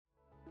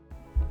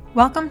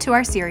Welcome to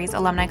our series,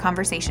 Alumni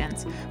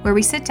Conversations, where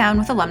we sit down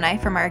with alumni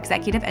from our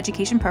executive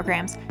education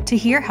programs to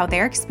hear how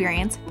their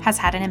experience has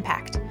had an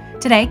impact.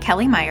 Today,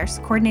 Kelly Myers,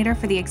 coordinator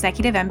for the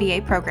Executive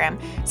MBA program,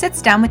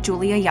 sits down with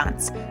Julia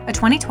Yontz, a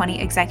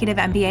 2020 Executive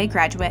MBA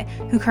graduate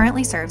who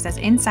currently serves as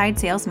inside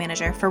sales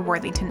manager for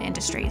Worthington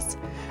Industries.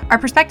 Our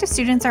prospective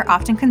students are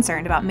often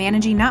concerned about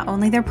managing not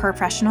only their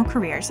professional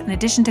careers in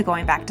addition to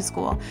going back to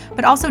school,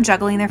 but also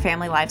juggling their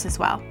family lives as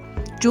well.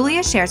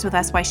 Julia shares with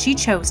us why she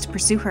chose to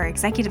pursue her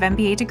Executive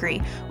MBA degree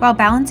while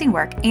balancing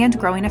work and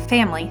growing a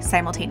family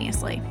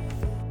simultaneously.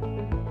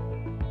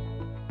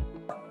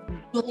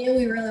 Julia,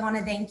 we really want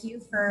to thank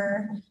you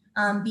for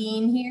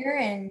being here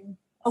and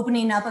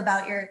opening up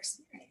about your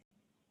experience.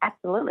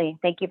 Absolutely.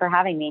 Thank you for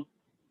having me.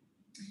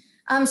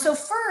 So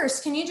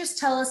first, can you just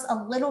tell us a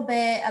little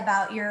bit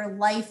about your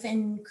life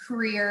and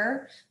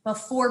career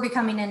before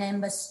becoming an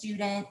EMBA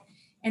student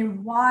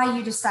and why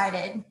you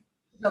decided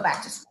to go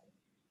back to school?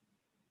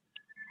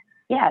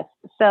 Yes.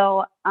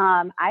 So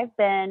I've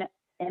been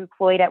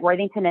employed at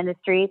Worthington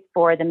Industries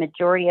for the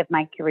majority of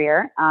my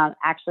career,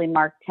 actually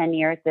marked 10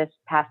 years this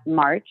past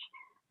March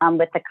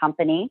with the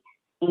company.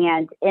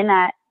 And in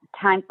that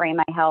time frame,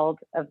 I held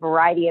a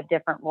variety of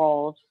different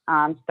roles,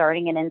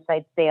 starting in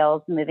inside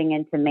sales, moving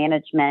into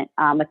management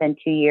within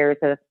 2 years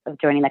of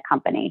joining the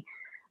company,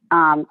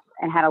 and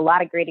had a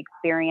lot of great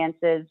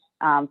experiences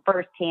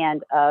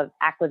firsthand of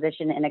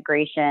acquisition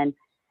integration,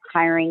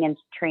 hiring and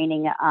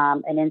training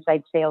an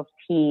inside sales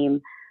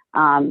team,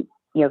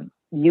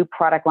 new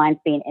product lines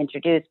being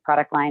introduced,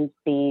 product lines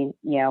being,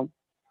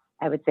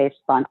 I would say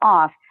spun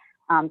off,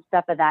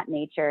 stuff of that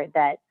nature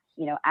that,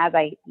 as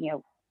I,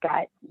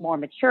 got more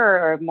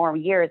mature or more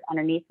years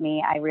underneath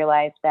me, I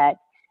realized that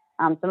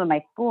some of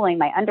my schooling,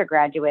 my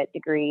undergraduate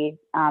degree,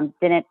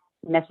 didn't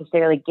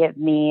necessarily give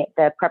me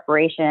the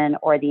preparation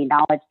or the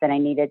knowledge that I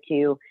needed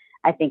to,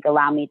 I think,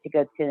 allow me to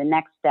go to the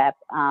next step,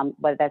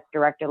 whether that's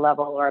director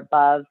level or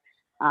above,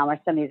 or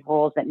some of these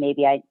roles that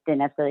maybe I didn't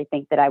necessarily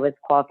think that I was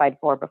qualified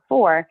for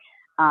before,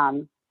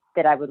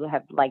 that I would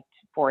have liked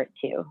for it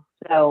too.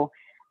 So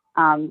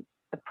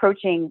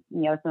approaching,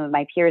 some of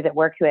my peers at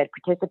work who had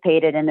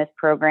participated in this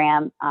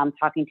program,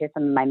 talking to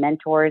some of my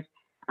mentors,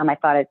 I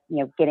thought,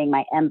 getting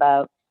my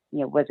EMBA,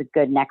 was a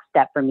good next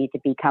step for me to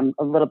become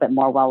a little bit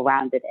more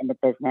well-rounded in the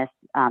business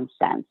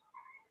sense.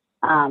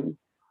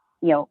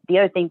 The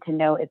other thing to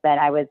note is that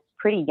I was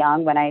pretty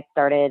young when I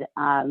started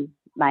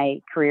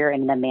my career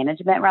in the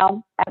management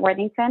realm at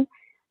Worthington.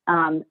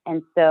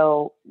 And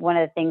so one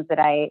of the things that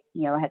I,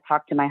 had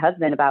talked to my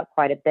husband about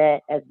quite a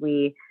bit as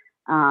we,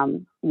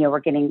 were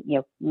getting,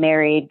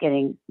 married,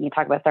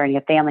 talk about starting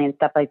a family and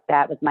stuff like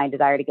that, was my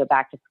desire to go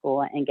back to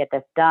school and get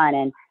this done.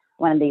 And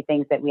one of the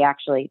things that we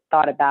actually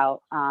thought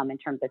about in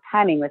terms of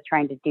timing was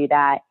trying to do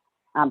that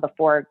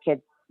before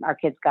our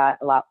kids got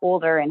a lot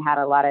older and had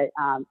a lot of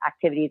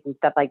activities and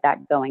stuff like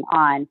that going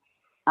on,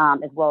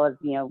 as well as,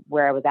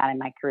 where I was at in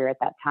my career at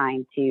that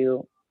time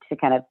to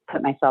kind of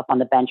put myself on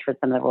the bench for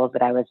some of the roles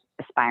that I was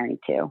aspiring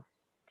to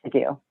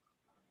do.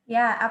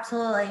 Yeah,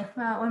 absolutely.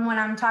 When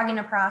I'm talking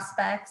to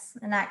prospects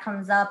and that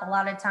comes up, a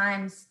lot of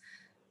times,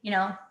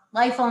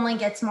 life only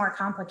gets more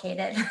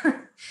complicated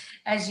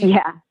as you.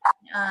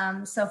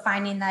 Yeah. So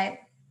finding that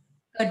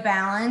good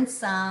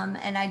balance.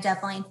 And I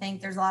definitely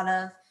think there's a lot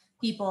of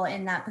people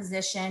in that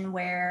position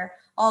where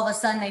all of a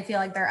sudden they feel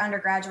like their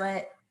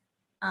undergraduate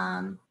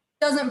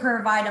doesn't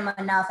provide them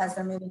enough as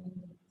they're moving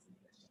into.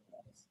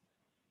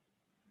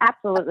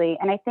 Absolutely.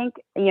 And I think,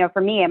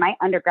 for me, my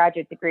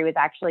undergraduate degree was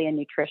actually in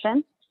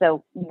nutrition.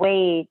 So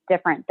way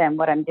different than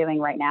what I'm doing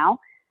right now.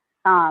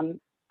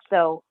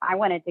 So I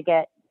wanted to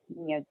get,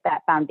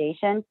 that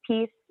foundation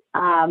piece,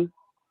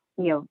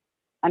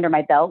 under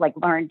my belt, like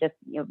learn just,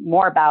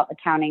 more about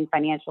accounting,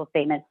 financial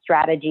statements,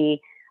 strategy,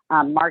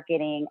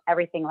 marketing,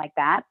 everything like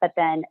that. But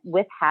then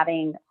with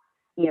having,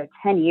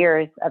 10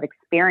 years of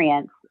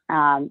experience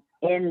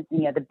in,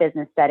 the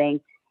business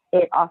setting,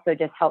 it also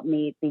just helped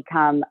me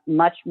become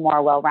much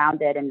more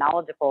well-rounded and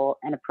knowledgeable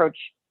and approach,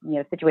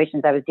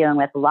 situations I was dealing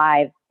with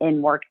live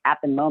in work at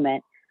the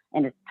moment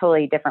in a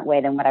totally different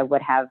way than what I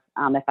would have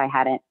if I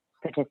hadn't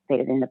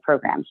participated in the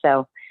program.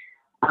 So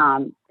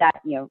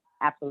that,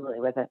 absolutely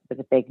was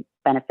a big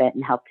benefit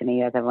and help to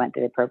me as I went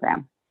through the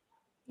program.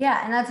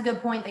 Yeah, and that's a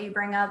good point that you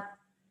bring up.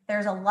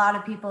 There's a lot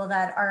of people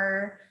that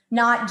are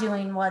not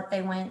doing what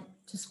they went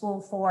to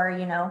school for,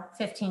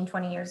 15,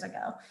 20 years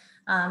ago.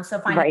 So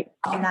finding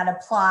something that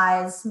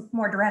applies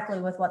more directly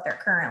with what they're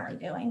currently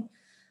doing.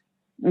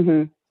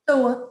 Mm-hmm.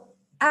 So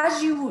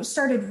as you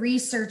started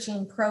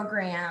researching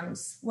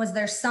programs, was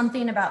there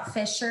something about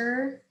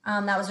Fisher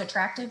that was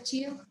attractive to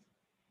you?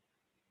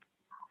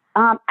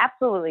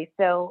 Absolutely.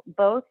 So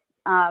both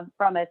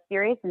from a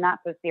serious and not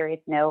so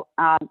serious note,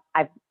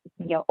 I've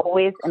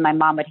always, and my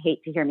mom would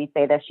hate to hear me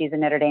say this, she's a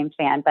Notre Dame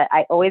fan, but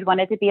I always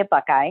wanted to be a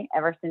Buckeye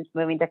ever since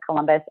moving to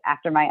Columbus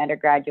after my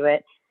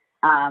undergraduate.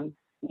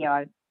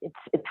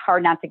 It's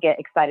hard not to get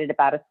excited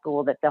about a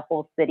school that the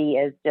whole city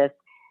is just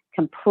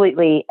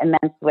completely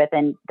immense with,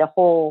 and the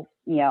whole,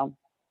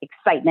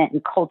 excitement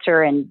and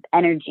culture and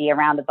energy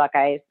around the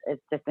Buckeyes is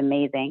just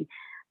amazing.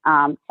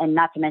 And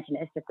not to mention,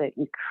 it's just an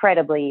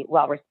incredibly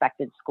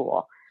well-respected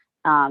school.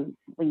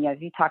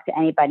 If you talk to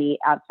anybody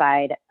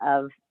outside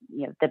of,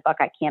 the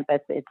Buckeye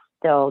campus, it's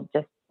still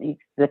just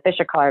the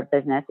Fisher Color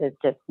business is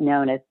just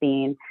known as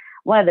being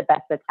one of the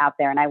best that's out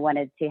there. And I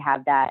wanted to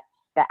have that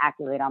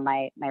accolade on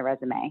my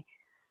resume.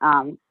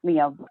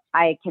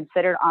 I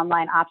considered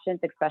online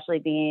options, especially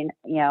being,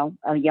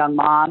 a young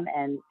mom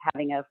and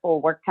having a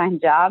full work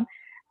time job.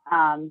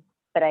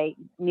 But I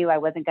knew I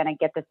wasn't going to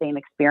get the same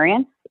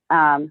experience.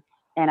 And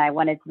I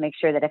wanted to make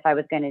sure that if I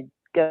was going to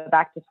go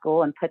back to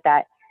school and put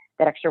that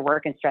extra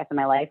work and stress in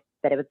my life,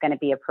 that it was going to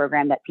be a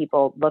program that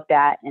people looked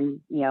at and,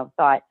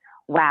 thought,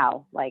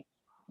 wow, like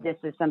this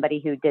is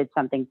somebody who did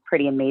something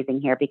pretty amazing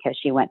here because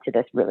she went to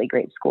this really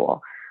great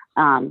school.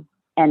 Like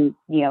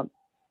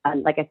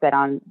I said,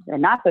 on a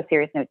not so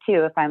serious note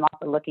too, if I'm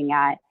also looking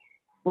at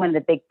one of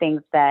the big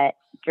things that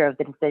drove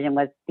the decision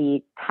was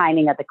the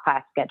timing of the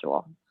class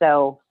schedule.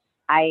 So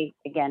at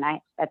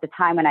the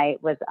time when I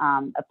was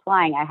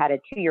applying, I had a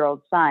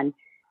 2-year-old son,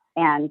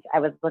 and I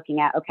was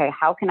looking at, okay,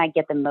 how can I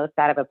get the most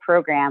out of a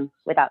program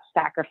without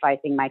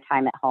sacrificing my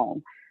time at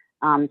home?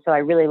 So I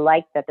really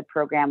liked that the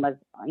program was,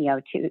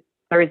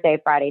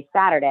 Thursday, Friday,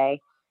 Saturday,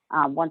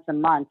 once a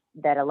month,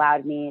 that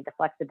allowed me the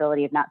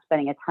flexibility of not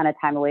spending a ton of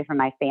time away from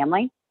my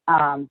family,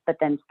 but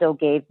then still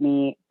gave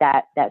me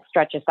that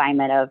stretch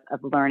assignment of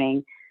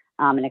learning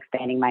and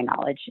expanding my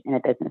knowledge in a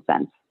business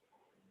sense.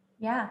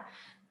 Yeah.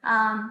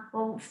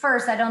 Well,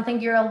 first, I don't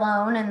think you're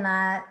alone in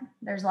that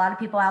there's a lot of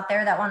people out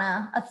there that want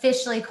to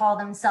officially call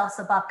themselves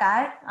a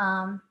Buckeye.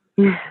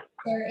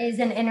 There is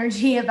an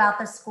energy about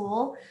the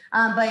school.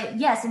 But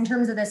yes, in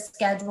terms of the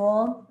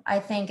schedule, I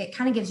think it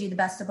kind of gives you the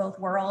best of both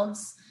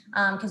worlds.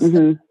 Because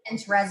the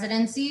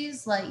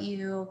residencies let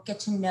you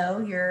get to know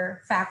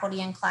your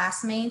faculty and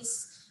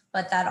classmates,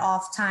 but that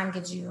off time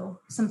gives you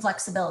some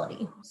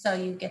flexibility. So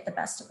you get the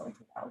best of both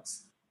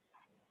worlds.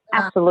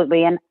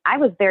 Absolutely. And I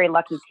was very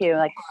lucky too.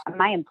 Like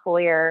my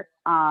employer,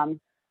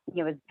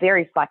 was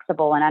very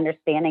flexible and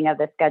understanding of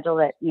the schedule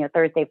that,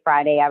 Thursday,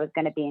 Friday, I was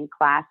going to be in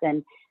class,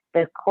 and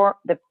the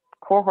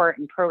cohort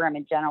and program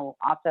in general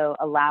also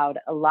allowed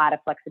a lot of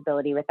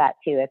flexibility with that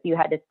too. If you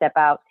had to step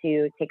out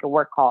to take a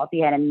work call, if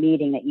you had a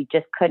meeting that you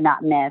just could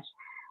not miss,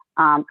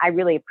 I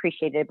really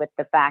appreciated with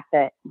the fact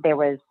that there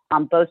was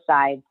on both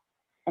sides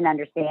an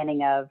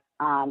understanding of,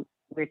 I'm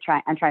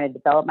trying to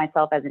develop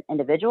myself as an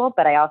individual,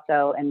 but I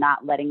also am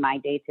not letting my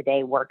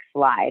day-to-day work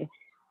slide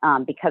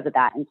because of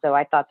that. And so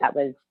I thought that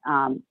was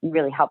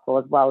really helpful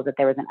as well, that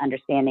there was an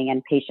understanding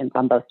and patience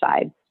on both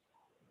sides.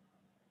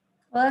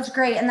 Well, that's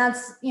great. And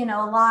that's, a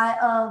lot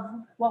of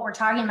what we're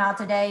talking about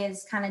today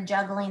is kind of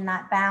juggling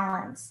that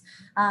balance.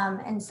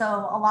 And so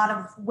a lot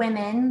of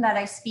women that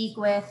I speak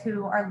with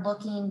who are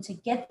looking to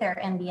get their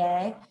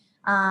MBA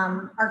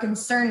are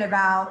concerned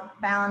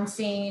about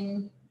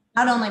balancing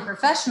not only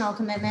professional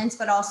commitments,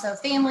 but also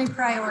family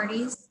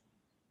priorities.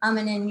 And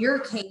in your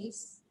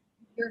case,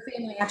 your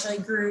family actually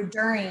grew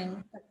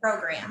during the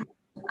program.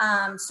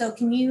 So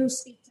can you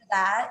speak to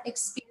that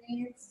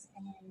experience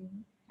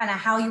and kind of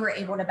how you were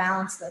able to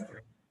balance the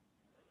three?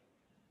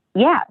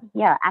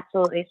 Yeah,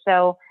 absolutely.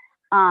 So,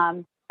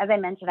 as I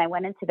mentioned, I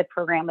went into the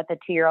program with a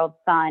 2-year-old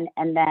son,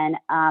 and then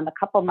a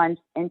couple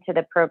months into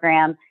the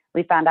program,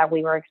 we found out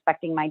we were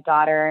expecting my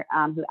daughter,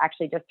 who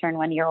actually just turned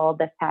 1 year old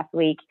this past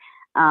week.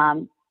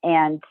 And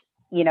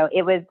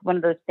it was one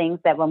of those things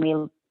that when we,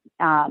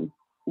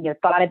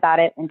 thought about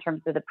it in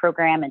terms of the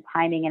program and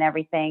timing and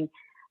everything,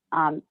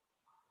 a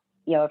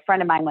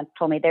friend of mine once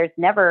told me there's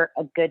never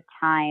a good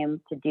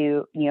time to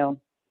do,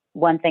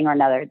 one thing or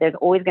another. There's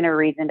always going to be a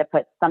reason to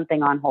put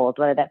something on hold,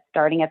 whether that's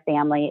starting a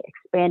family,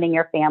 expanding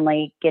your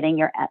family, getting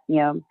your,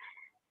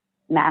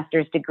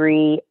 master's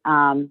degree,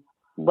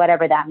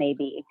 whatever that may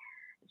be.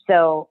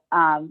 So,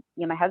 my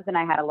husband and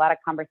I had a lot of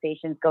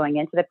conversations going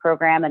into the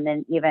program. And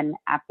then even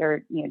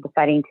after,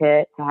 deciding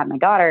to have my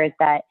daughter, is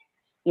that,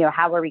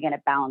 how are we going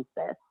to balance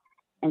this?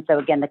 And so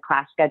again, the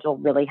class schedule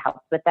really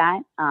helps with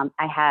that.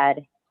 I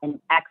had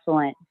an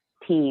excellent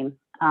team.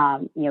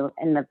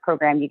 In the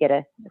program, you get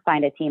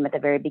assigned a team at the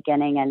very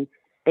beginning, and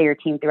they're your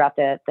team throughout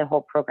the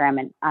whole program.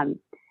 And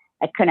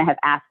I couldn't have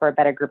asked for a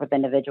better group of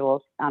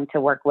individuals to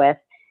work with.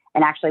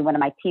 And actually, one of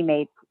my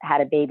teammates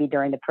had a baby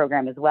during the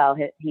program as well.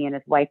 He and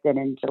his wife did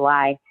in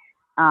July.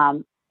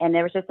 And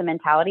there was just a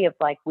mentality of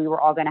like, we were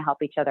all going to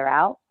help each other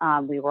out.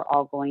 We were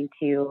all going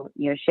to,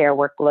 share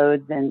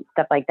workloads and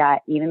stuff like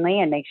that evenly,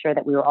 and make sure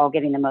that we were all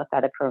getting the most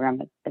out of the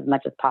program as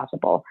much as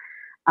possible.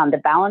 The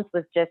balance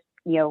was just,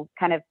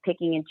 kind of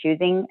picking and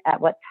choosing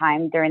at what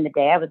time during the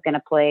day I was going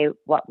to play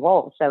what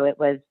role. So it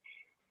was,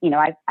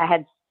 I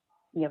had,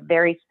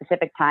 very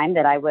specific time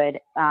that I would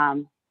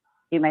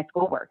do my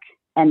schoolwork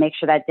and make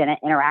sure that didn't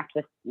interact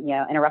with,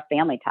 interrupt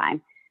family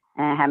time.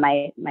 And I had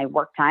my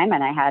work time,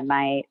 and I had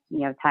my,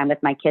 time with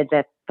my kids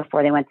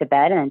before they went to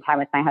bed, and then time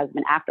with my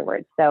husband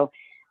afterwards. So,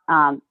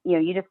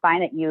 you just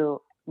find that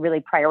you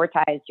really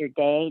prioritize your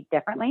day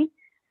differently.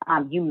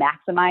 You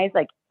maximize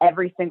like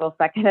every single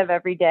second of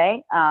every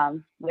day,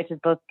 which is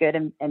both good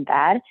and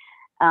bad.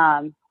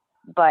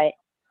 But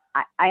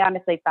I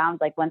honestly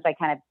found like once I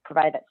kind of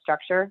provided that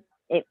structure,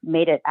 it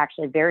made it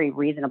actually very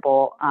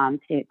reasonable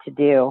to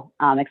do,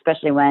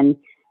 especially when,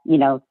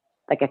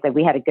 like I said,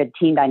 we had a good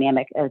team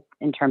dynamic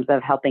in terms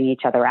of helping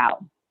each other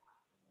out.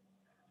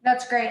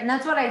 That's great. And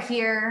that's what I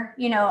hear.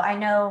 I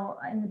know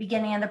in the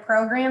beginning of the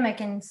program, it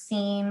can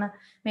seem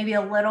maybe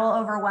a little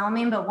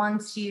overwhelming, but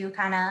once you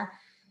kind of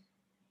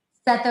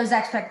set those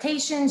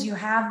expectations, you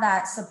have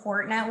that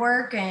support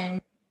network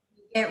and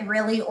get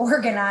really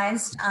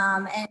organized,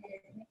 and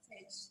it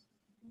makes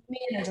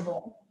it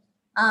manageable.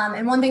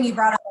 And one thing you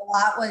brought up a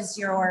lot was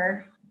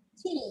your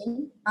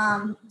team.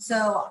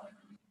 So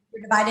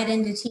you're divided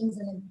into teams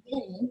in the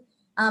beginning,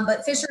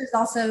 but Fisher is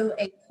also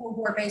a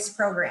cohort-based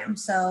program.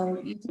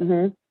 So you take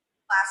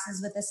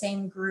classes with the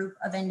same group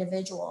of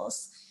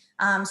individuals.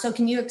 So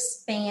can you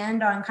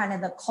expand on kind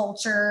of the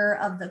culture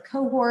of the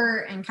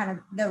cohort and kind of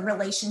the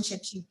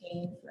relationships you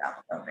gain throughout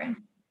the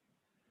program?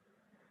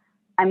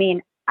 I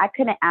mean, I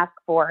couldn't ask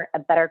for a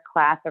better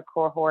class or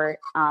cohort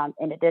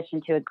in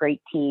addition to a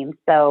great team.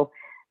 So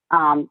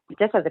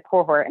just as a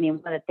cohort, I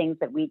mean, one of the things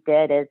that we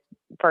did is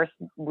first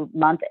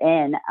month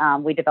in,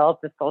 we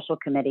developed a social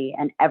committee,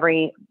 and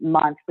every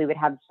month we would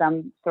have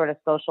some sort of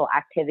social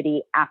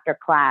activity after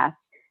class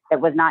that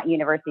was not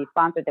university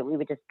sponsored, that we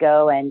would just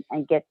go and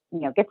get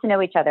to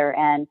know each other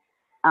and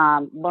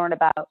learn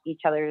about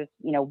each other's,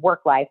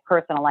 work life,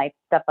 personal life,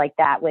 stuff like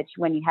that, which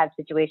when you had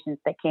situations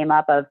that came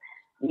up of,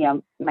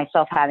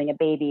 myself having a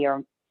baby,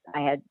 or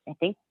I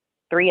think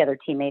 3 other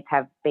teammates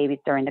have babies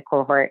during the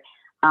cohort.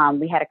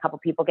 We had a couple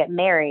people get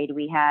married.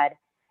 We had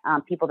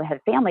people that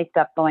had family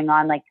stuff going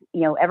on, like,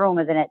 everyone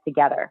was in it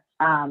together.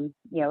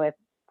 If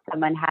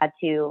someone had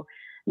to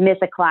miss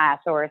a class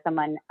or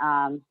someone,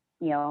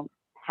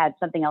 had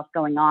something else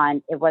going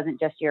on, it wasn't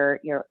just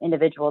your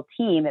individual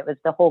team. It was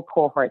the whole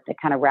cohort that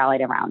kind of rallied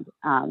around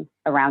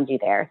you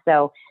there.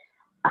 So,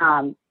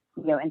 in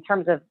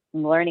terms of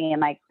learning and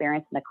my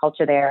experience and the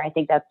culture there, I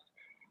think that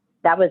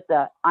was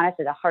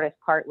honestly the hardest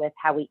part with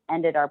how we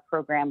ended our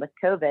program with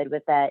COVID,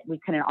 was that we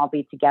couldn't all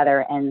be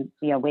together. And,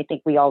 we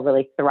think we all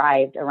really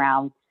thrived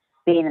around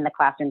being in the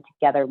classroom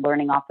together,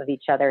 learning off of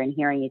each other and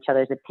hearing each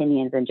other's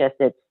opinions, and just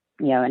it's,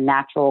 a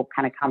natural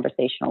kind of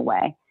conversational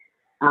way.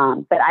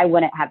 But I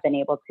wouldn't have been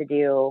able to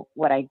do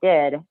what I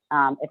did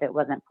if it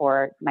wasn't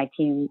for my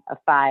team of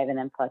 5, and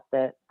then plus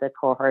the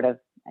cohort of,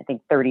 I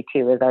think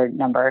 32 is our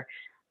number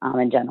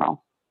in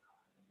general.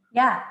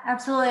 Yeah,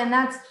 absolutely. And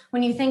that's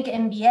when you think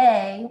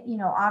MBA,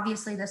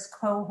 obviously this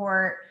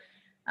cohort,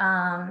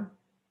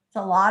 it's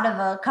a lot of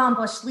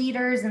accomplished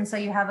leaders. And so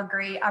you have a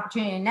great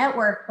opportunity to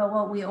network. But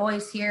what we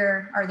always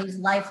hear are these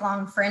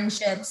lifelong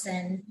friendships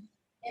and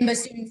EMBA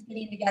students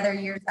getting together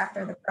years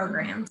after the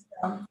program. So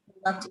I'd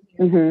love to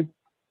hear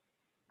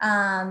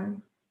that.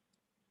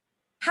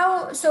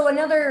 So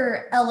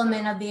another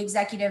element of the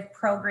executive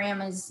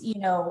program is,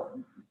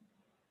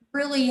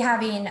 really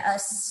having a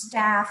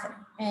staff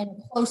and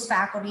close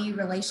faculty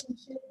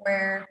relationship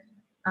where,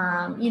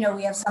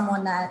 we have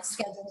someone that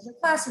schedules your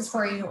classes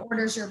for you,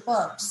 orders your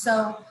books.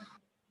 So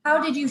how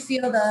did you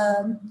feel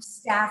the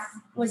staff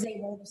was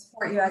able to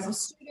support you as a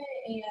student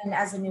and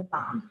as a new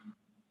mom?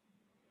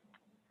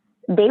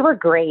 They were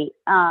great.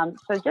 So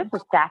just the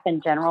staff in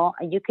general,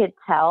 you could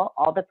tell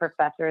all the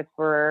professors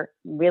were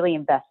really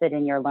invested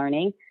in your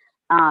learning.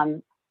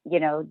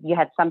 You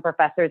had some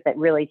professors that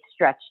really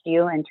stretched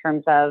you in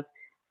terms of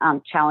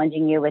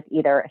challenging you with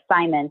either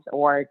assignments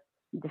or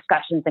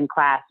discussions in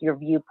class, your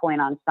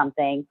viewpoint on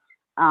something.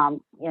 And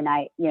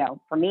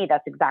for me,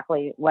 that's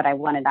exactly what I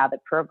wanted out of the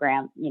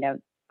program,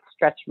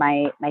 stretch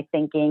my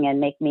thinking and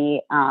make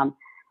me, kind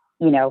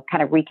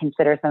of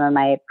reconsider some of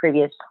my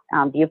previous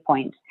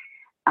viewpoints.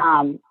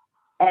 And,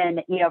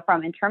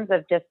 in terms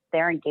of just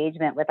their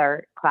engagement with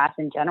our class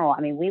in general,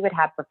 I mean, we would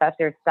have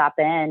professors stop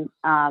in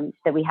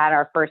that we had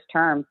our first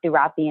term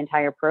throughout the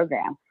entire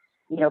program.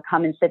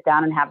 Come and sit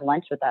down and have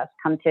lunch with us,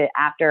 come to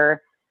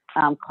after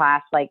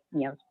class, like,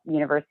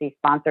 university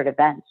sponsored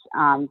events.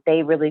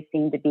 They really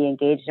seem to be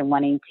engaged in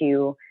wanting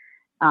to,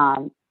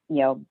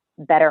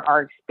 better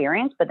our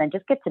experience, but then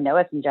just get to know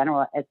us in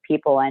general as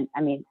people. And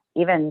I mean,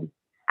 even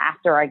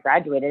after I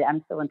graduated,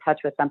 I'm still in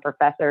touch with some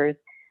professors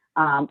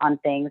on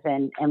things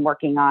and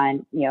working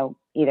on,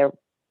 either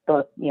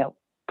those,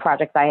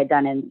 projects I had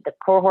done in the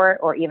cohort,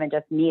 or even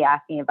just me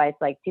asking advice,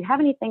 like, do you have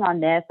anything on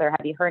this, or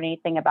have you heard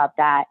anything about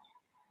that?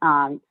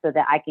 So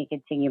that I can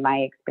continue my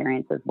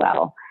experience as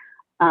well.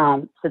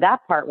 So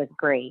that part was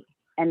great.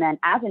 And then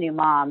as a new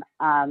mom,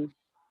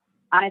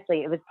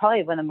 honestly, it was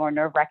probably one of the more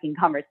nerve-wracking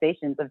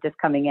conversations of just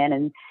coming in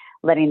and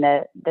letting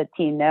the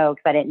team know,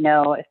 because I didn't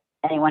know if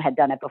anyone had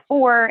done it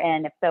before,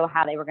 and if so,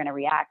 how they were going to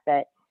react.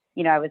 That,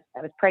 I was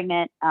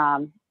pregnant.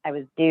 I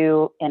was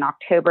due in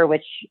October,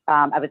 which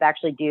I was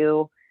actually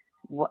due,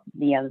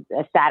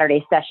 a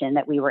Saturday session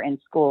that we were in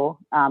school,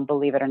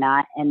 believe it or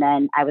not. And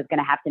then I was going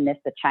to have to miss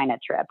the China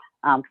trip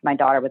because my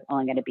daughter was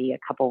only going to be a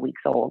couple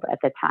weeks old at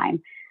the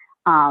time.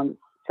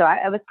 So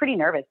I was pretty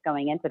nervous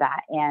going into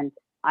that. And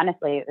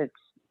honestly,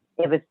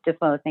 it was just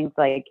one of those things,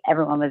 like,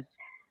 everyone was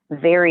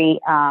very,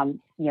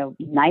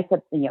 nice,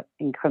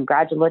 and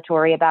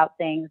congratulatory about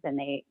things. And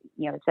they,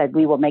 said,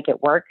 we will make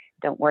it work.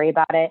 Don't worry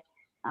about it.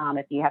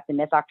 If you have to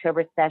miss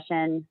October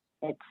session,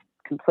 it's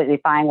completely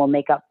fine. We'll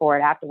make up for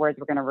it afterwards.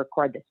 We're going to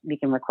record this. We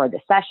can record the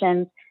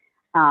sessions.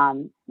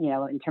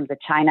 In terms of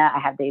China, I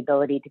have the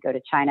ability to go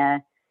to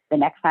China the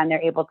next time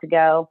they're able to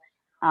go.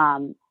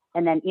 And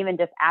then even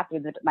just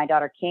after my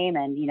daughter came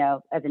and,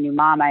 as a new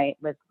mom, I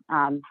was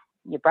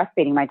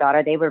breastfeeding my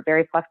daughter. They were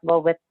very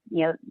flexible with,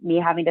 me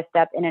having to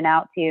step in and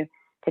out to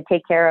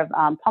take care of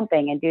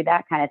pumping and do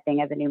that kind of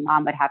thing as a new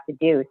mom would have to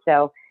do.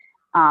 So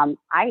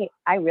I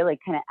really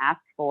couldn't ask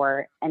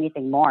for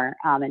anything more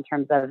in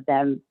terms of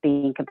them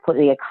being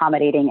completely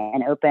accommodating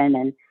and open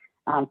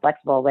and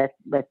flexible with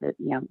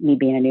me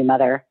being a new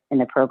mother in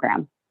the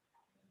program.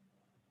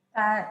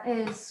 That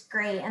is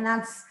great. And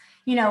that's,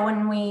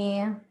 when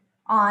we,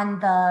 on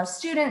the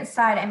student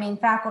side,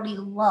 faculty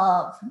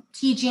love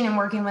teaching and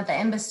working with the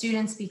EMBA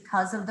students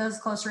because of those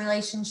close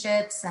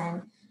relationships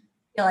and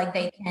feel like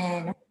they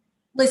can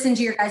listen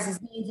to your guys'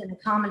 needs and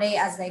accommodate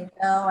as they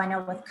go. I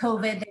know with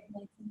COVID, they've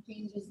made some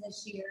changes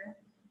this year.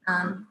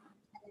 And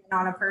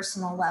on a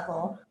personal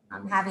level,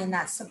 having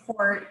that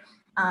support,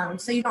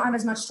 so you don't have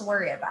as much to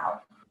worry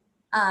about.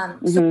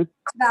 So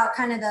it's about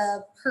kind of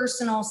the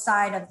personal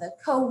side of the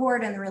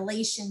cohort and the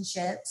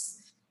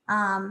relationships.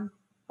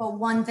 But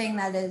one thing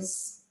that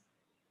is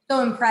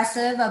so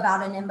impressive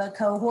about an EMBA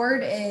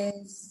cohort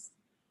is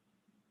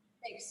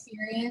the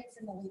experience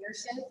and the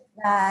leadership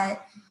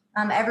that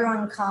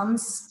everyone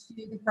comes to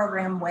the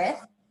program with.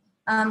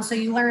 So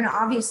you learn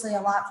obviously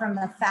a lot from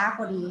the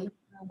faculty,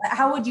 but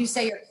how would you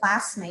say your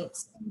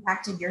classmates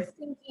impacted your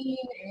thinking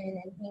and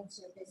enhanced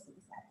your business?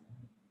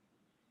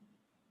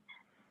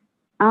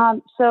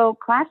 So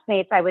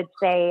classmates, I would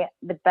say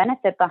the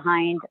benefit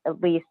behind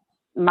at least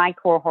my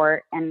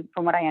cohort, and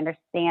from what I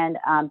understand,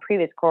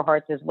 previous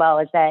cohorts as well,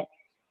 is that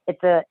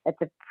it's a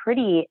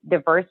pretty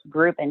diverse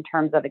group in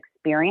terms of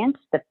experience,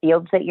 the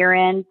fields that you're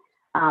in,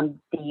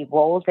 the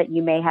roles that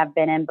you may have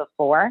been in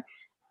before.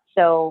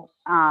 So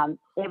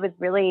it was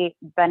really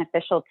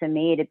beneficial to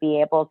me to be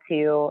able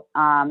to,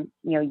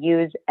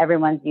 use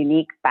everyone's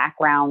unique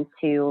background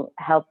to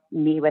help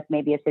me with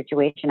maybe a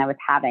situation I was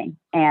having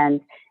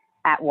and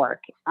at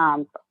work.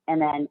 And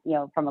then,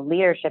 from a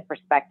leadership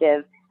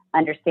perspective,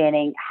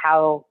 understanding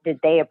how did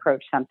they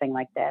approach something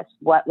like this?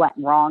 What went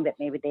wrong that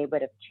maybe they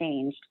would have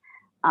changed?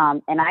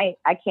 And I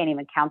can't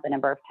even count the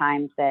number of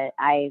times that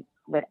I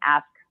would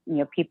ask,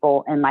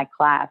 people in my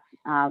class,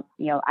 I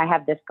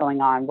have this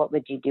going on. What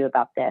would you do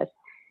about this?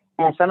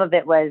 And some of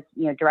it was,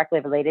 directly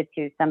related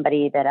to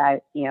somebody that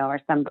I, or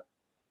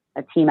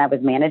a team I was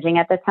managing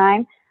at the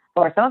time,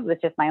 or some of it was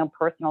just my own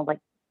personal,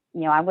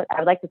 I would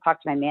like to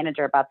talk to my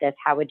manager about this.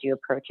 How would you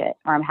approach it?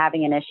 Or I'm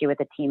having an issue with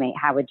a teammate.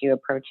 How would you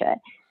approach it?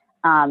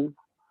 And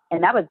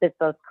that was just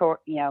both,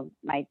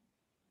 my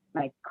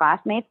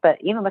classmates, but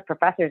even with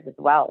professors as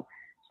well.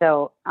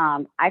 So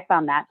I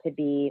found that to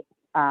be,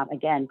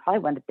 again, probably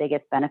one of the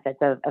biggest benefits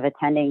of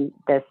attending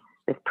this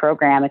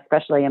program,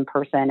 especially in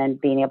person, and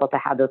being able to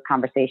have those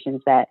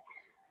conversations that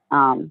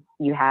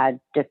you had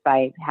just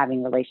by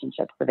having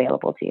relationships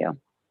available to you.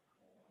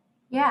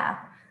 Yeah,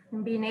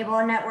 and being able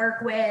to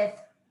network with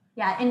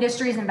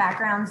industries and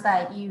backgrounds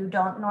that you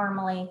don't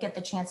normally get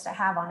the chance to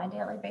have on a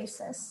daily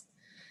basis.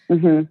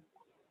 Mm-hmm.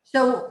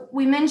 So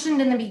we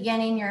mentioned in the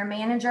beginning, you're a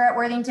manager at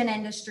Worthington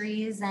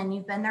Industries and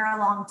you've been there a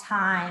long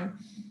time.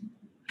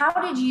 How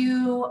did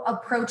you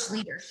approach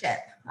leadership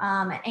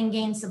and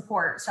gain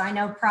support? So I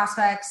know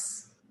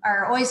prospects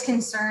are always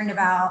concerned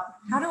about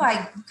how do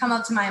I come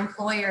up to my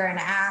employer and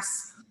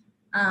ask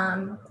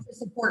to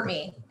support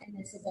me in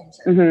this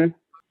adventure? Mm-hmm.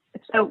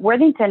 So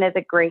Worthington is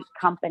a great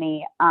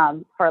company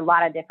for a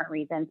lot of different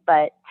reasons,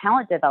 but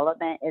talent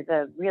development is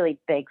a really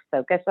big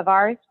focus of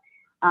ours.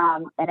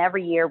 And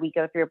every year we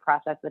go through a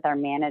process with our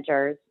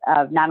managers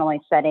of not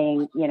only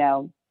setting,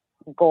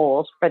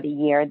 goals for the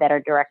year that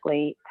are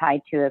directly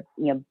tied to,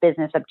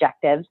 business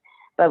objectives,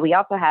 but we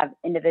also have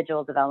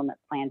individual development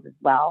plans as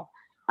well.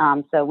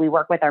 So we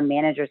work with our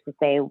managers to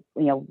say,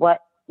 what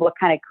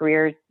kind of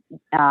careers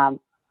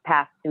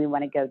paths do we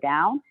want to go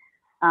down?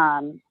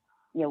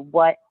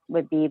 What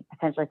would be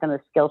potentially some of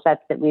the skill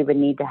sets that we would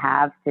need to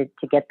have to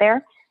get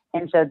there.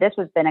 And so this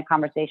has been a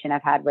conversation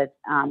I've had with,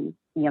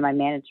 my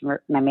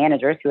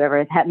managers,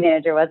 whoever that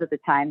manager was at the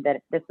time,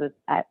 that this was,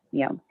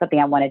 something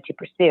I wanted to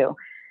pursue.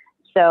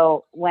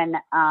 So when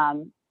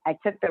I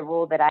took the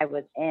role that I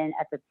was in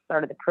at the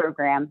start of the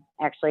program,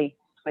 actually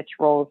switched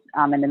roles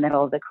in the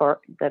middle of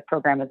the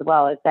program as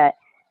well, is that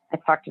I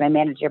talked to my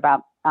manager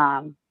about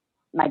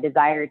my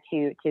desire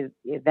to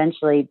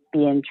eventually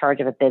be in charge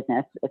of a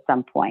business at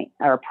some point,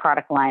 or a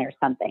product line or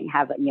something,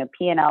 have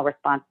P&L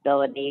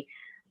responsibility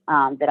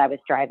that I was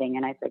driving.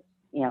 And I said,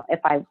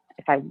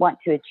 if I want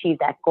to achieve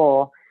that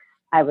goal,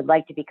 I would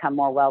like to become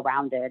more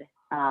well-rounded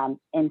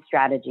in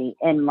strategy,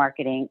 in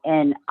marketing,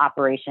 in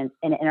operations,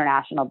 in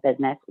international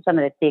business, some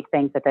of the big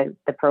things that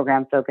the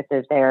program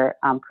focuses their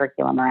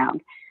curriculum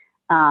around.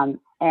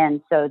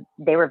 And so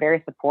they were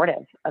very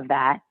supportive of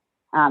that.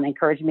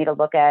 encouraged me to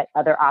look at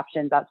other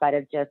options outside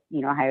of just,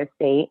 Ohio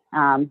State.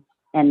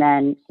 And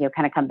then,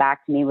 kind of come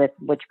back to me with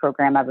which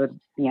program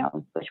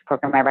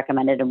I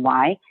recommended and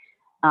why.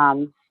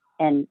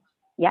 And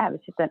yeah, it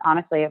was just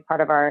honestly a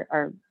part of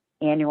our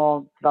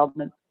annual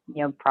development,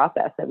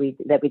 process that we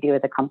do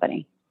as a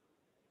company.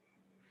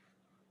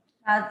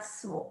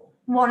 That's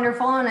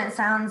wonderful. And it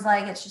sounds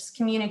like it's just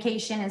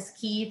communication is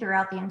key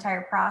throughout the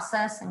entire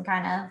process and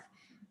kind of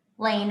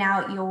laying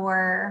out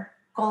your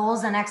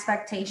goals and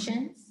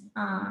expectations.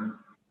 So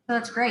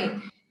that's great.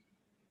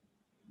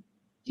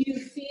 Do you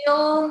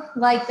feel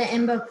like the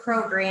EMBA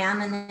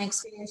program and the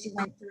experience you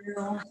went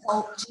through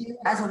helped you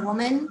as a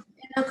woman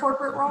in a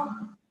corporate role?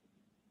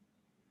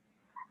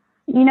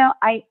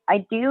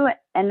 I do.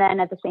 And then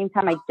at the same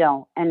time, I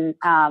don't. And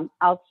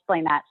I'll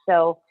explain that.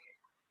 So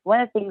one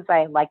of the things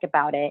I like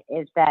about it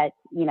is that,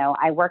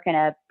 I work in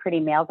a pretty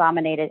male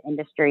dominated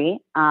industry.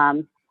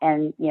 And,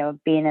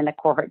 being in the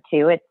cohort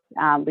too,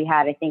 we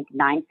had, I think,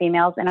 9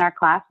 females in our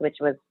class, which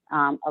was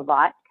a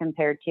lot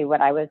compared to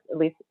what I was at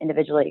least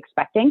individually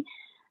expecting.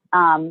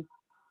 And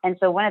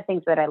so one of the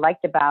things that I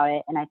liked about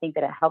it, and I think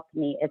that it helped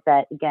me, is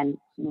that, again,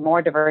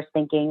 more diverse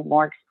thinking,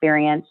 more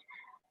experience.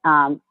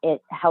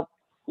 It helped,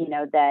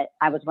 that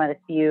I was one of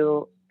the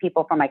few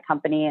people from my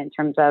company in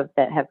terms of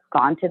that have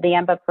gone to the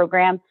EMBA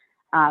program,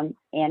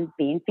 and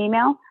being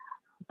female.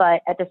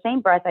 But at the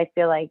same breath, I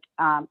feel like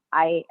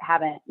I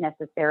haven't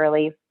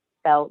necessarily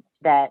felt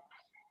that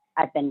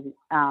I've been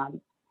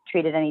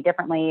treated any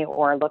differently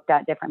or looked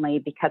at differently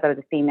because I was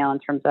a female in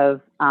terms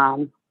of,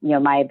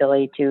 my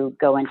ability to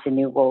go into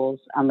new roles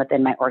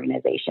within my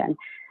organization.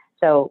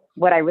 So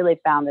what I really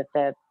found that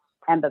the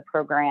EMBA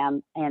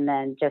program and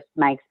then just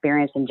my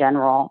experience in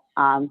general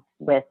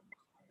with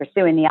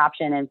pursuing the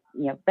option and,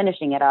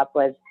 finishing it up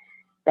was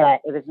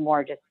that it was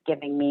more just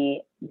giving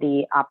me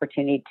the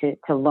opportunity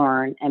to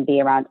learn and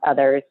be around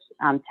others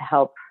to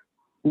help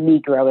me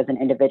grow as an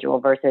individual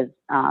versus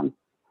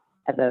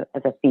as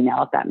a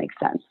female, if that makes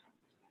sense.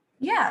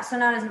 Yeah. So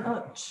not as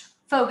much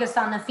focused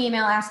on the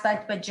female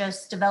aspect, but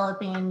just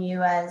developing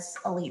you as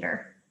a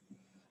leader.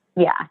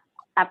 Yeah,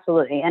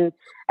 absolutely. And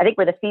I think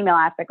where the female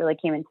aspect really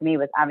came into me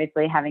was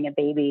obviously having a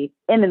baby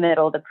in the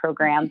middle of the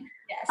program.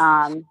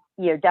 Yes.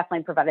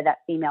 Definitely provided that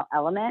female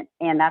element.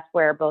 And that's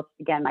where both,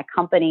 again, my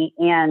company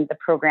and the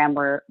program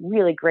were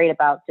really great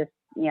about just,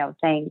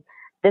 saying,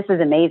 this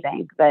is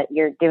amazing that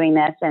you're doing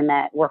this and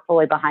that we're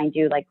fully behind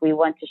you. Like, we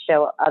want to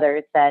show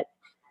others that,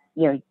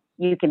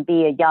 you can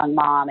be a young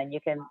mom and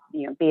you can,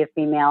 be a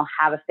female,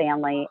 have a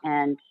family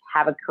and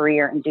have a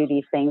career and do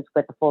these things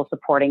with the full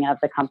supporting of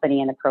the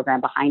company and the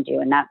program behind you.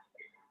 And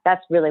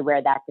that's really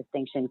where that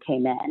distinction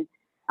came in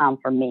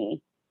for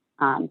me.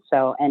 And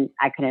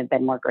I couldn't have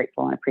been more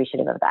grateful and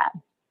appreciative of that.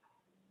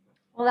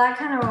 Well, that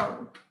kind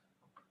of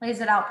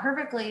lays it out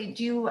perfectly.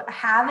 Do you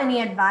have any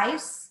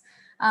advice,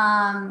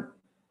 from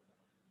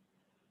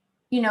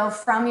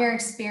your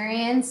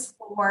experience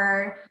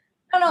for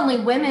not only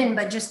women,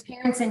 but just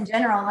parents in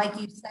general? Like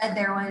you said,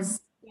 there was,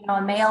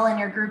 a male in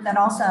your group that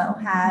also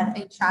had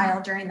a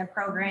child during the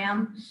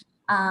program,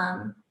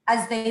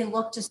 as they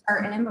look to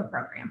start an EMBA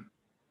program.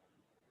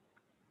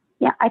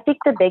 Yeah, I think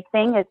the big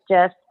thing is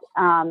just,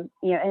 and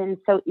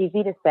it's so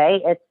easy to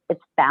say,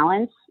 it's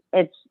balance.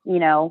 It's,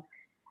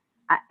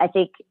 I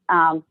think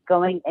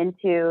going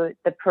into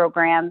the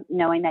program,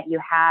 knowing that you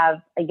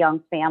have a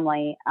young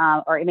family,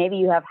 or maybe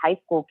you have high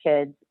school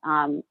kids,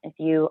 if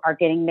you are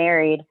getting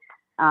married,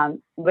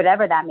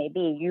 whatever that may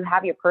be, you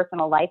have your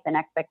personal life and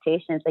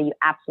expectations that you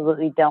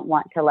absolutely don't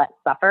want to let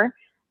suffer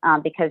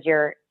because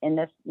you're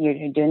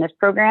doing this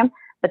program,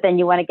 but then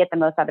you want to get the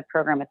most out of the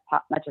program as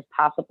much as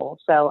possible.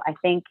 So I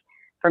think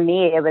for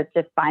me, it was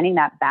just finding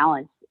that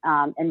balance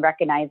and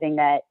recognizing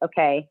that,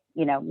 okay,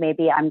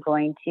 maybe I'm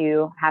going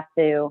to have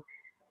to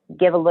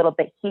give a little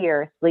bit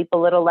here, sleep a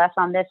little less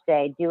on this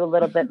day, do a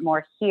little bit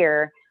more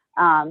here,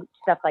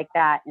 stuff like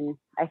that. And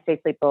I say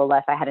sleep a little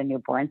less. I had a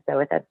newborn,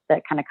 so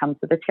that kind of comes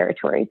with the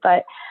territory.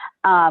 But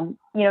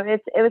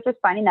it was just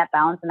finding that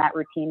balance and that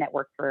routine that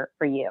worked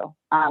for you.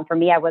 For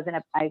me,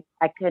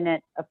 I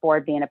couldn't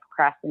afford being a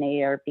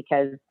procrastinator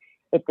because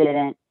it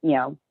didn't,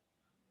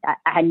 I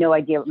had no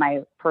idea what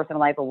my personal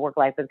life or work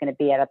life was going to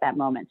be at that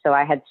moment. So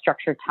I had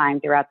structured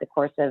time throughout the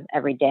course of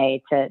every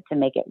day to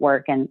make it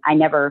work. And I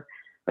never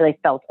really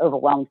felt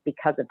overwhelmed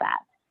because of that.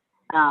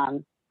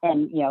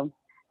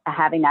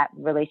 Having that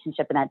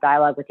relationship and that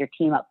dialogue with your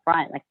team up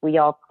front, like we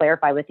all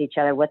clarify with each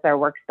other, what's our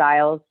work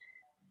styles?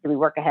 Do we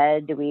work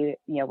ahead? Do we,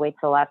 wait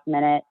till the last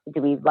minute?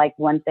 Do we like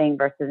one thing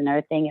versus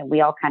another thing? And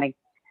we all kind of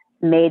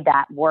made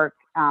that work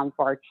for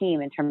our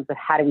team in terms of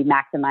how do we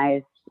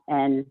maximize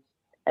and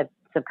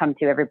succumb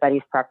to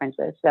everybody's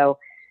preferences. So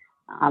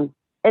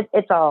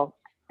it's all,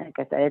 like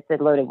I said, it's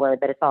a loaded word,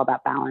 but it's all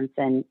about balance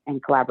and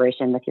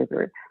collaboration with your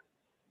group.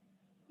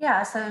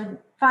 Yeah. So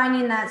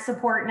finding that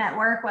support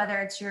network, whether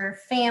it's your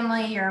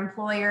family, your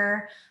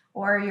employer,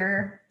 or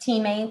your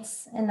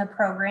teammates in the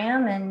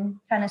program, and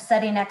kind of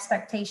setting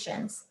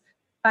expectations,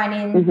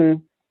 finding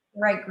the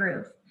right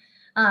groove.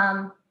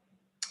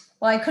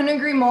 Well, I couldn't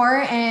agree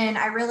more, and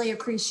I really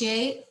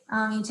appreciate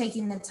you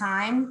taking the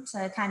time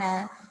to kind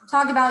of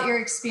talk about your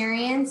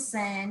experience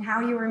and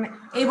how you were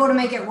able to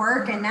make it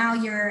work, and now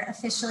you're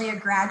officially a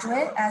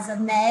graduate as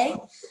of May.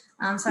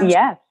 So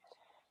yes.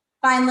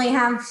 Finally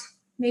have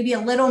maybe a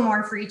little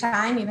more free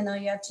time, even though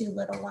you have 2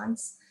 little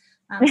ones.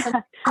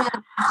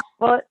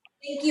 Well,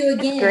 thank you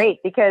again. It's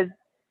great because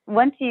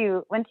once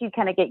you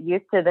kind of get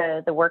used to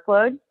the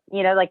workload,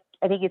 you know, like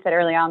I think you said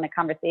earlier on in the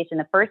conversation,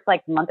 the first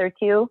like month or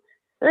two,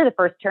 really the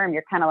first term,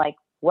 you're kind of like,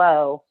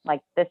 whoa,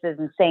 like this is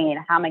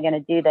insane. How am I going to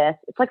do this?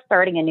 It's like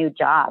starting a new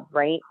job,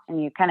 right?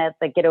 And you kind of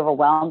like get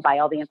overwhelmed by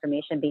all the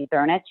information being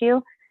thrown at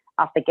you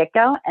off the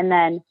get-go. And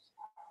then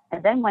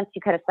once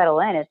you kind of settle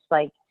in, it's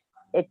like,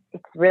 it's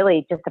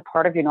really just a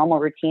part of your normal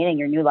routine and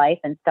your new life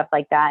and stuff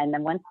like that. And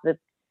then once the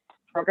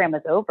program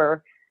was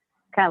over,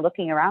 kind of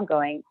looking around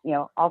going, you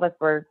know, all of us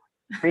were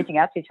reaching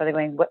out to each other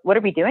going, what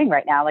are we doing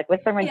right now? Like,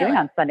 what's everyone doing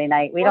on Sunday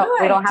night? We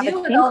don't have a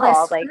team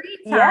call. Like,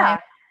 yeah.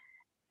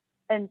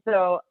 And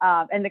so,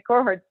 and the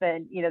cohort's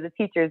been, you know, the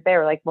teachers, they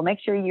were like, well, make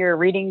sure you're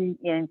reading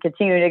and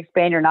continue to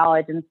expand your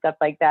knowledge and stuff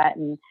like that.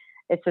 And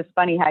it's just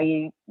funny how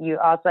you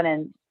all of a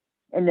sudden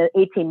in the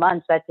 18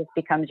 months, that just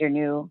becomes your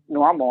new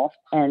normal.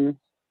 And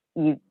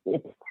it's,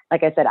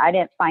 like I said, I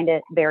didn't find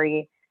it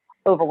very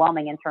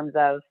overwhelming in terms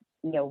of,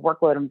 you know,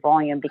 workload and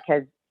volume,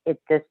 because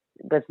it just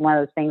was one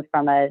of those things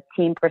from a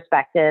team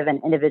perspective and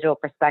individual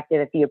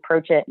perspective. If you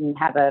approach it and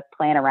have a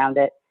plan around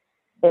it,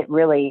 it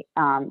really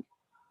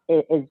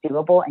it is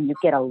doable, and you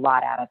get a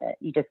lot out of it.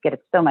 You just get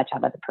so much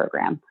out of the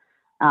program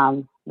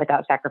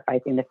without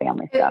sacrificing the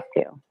family stuff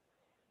too.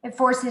 It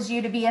forces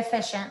you to be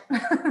efficient.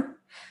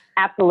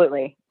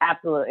 Absolutely.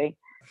 Absolutely.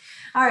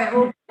 All right.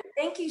 Well,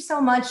 thank you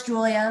so much,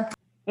 Julia.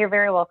 You're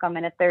very welcome.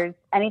 And if there's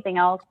anything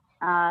else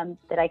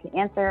that I can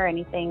answer,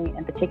 anything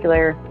in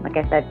particular, like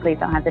I said, please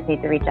don't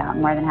hesitate to reach out.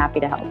 I'm more than happy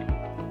to help.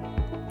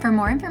 For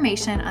more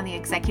information on the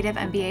Executive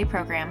MBA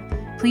program,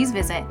 please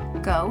visit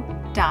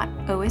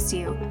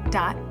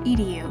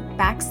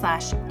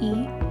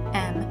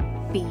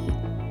go.osu.edu/EMBA.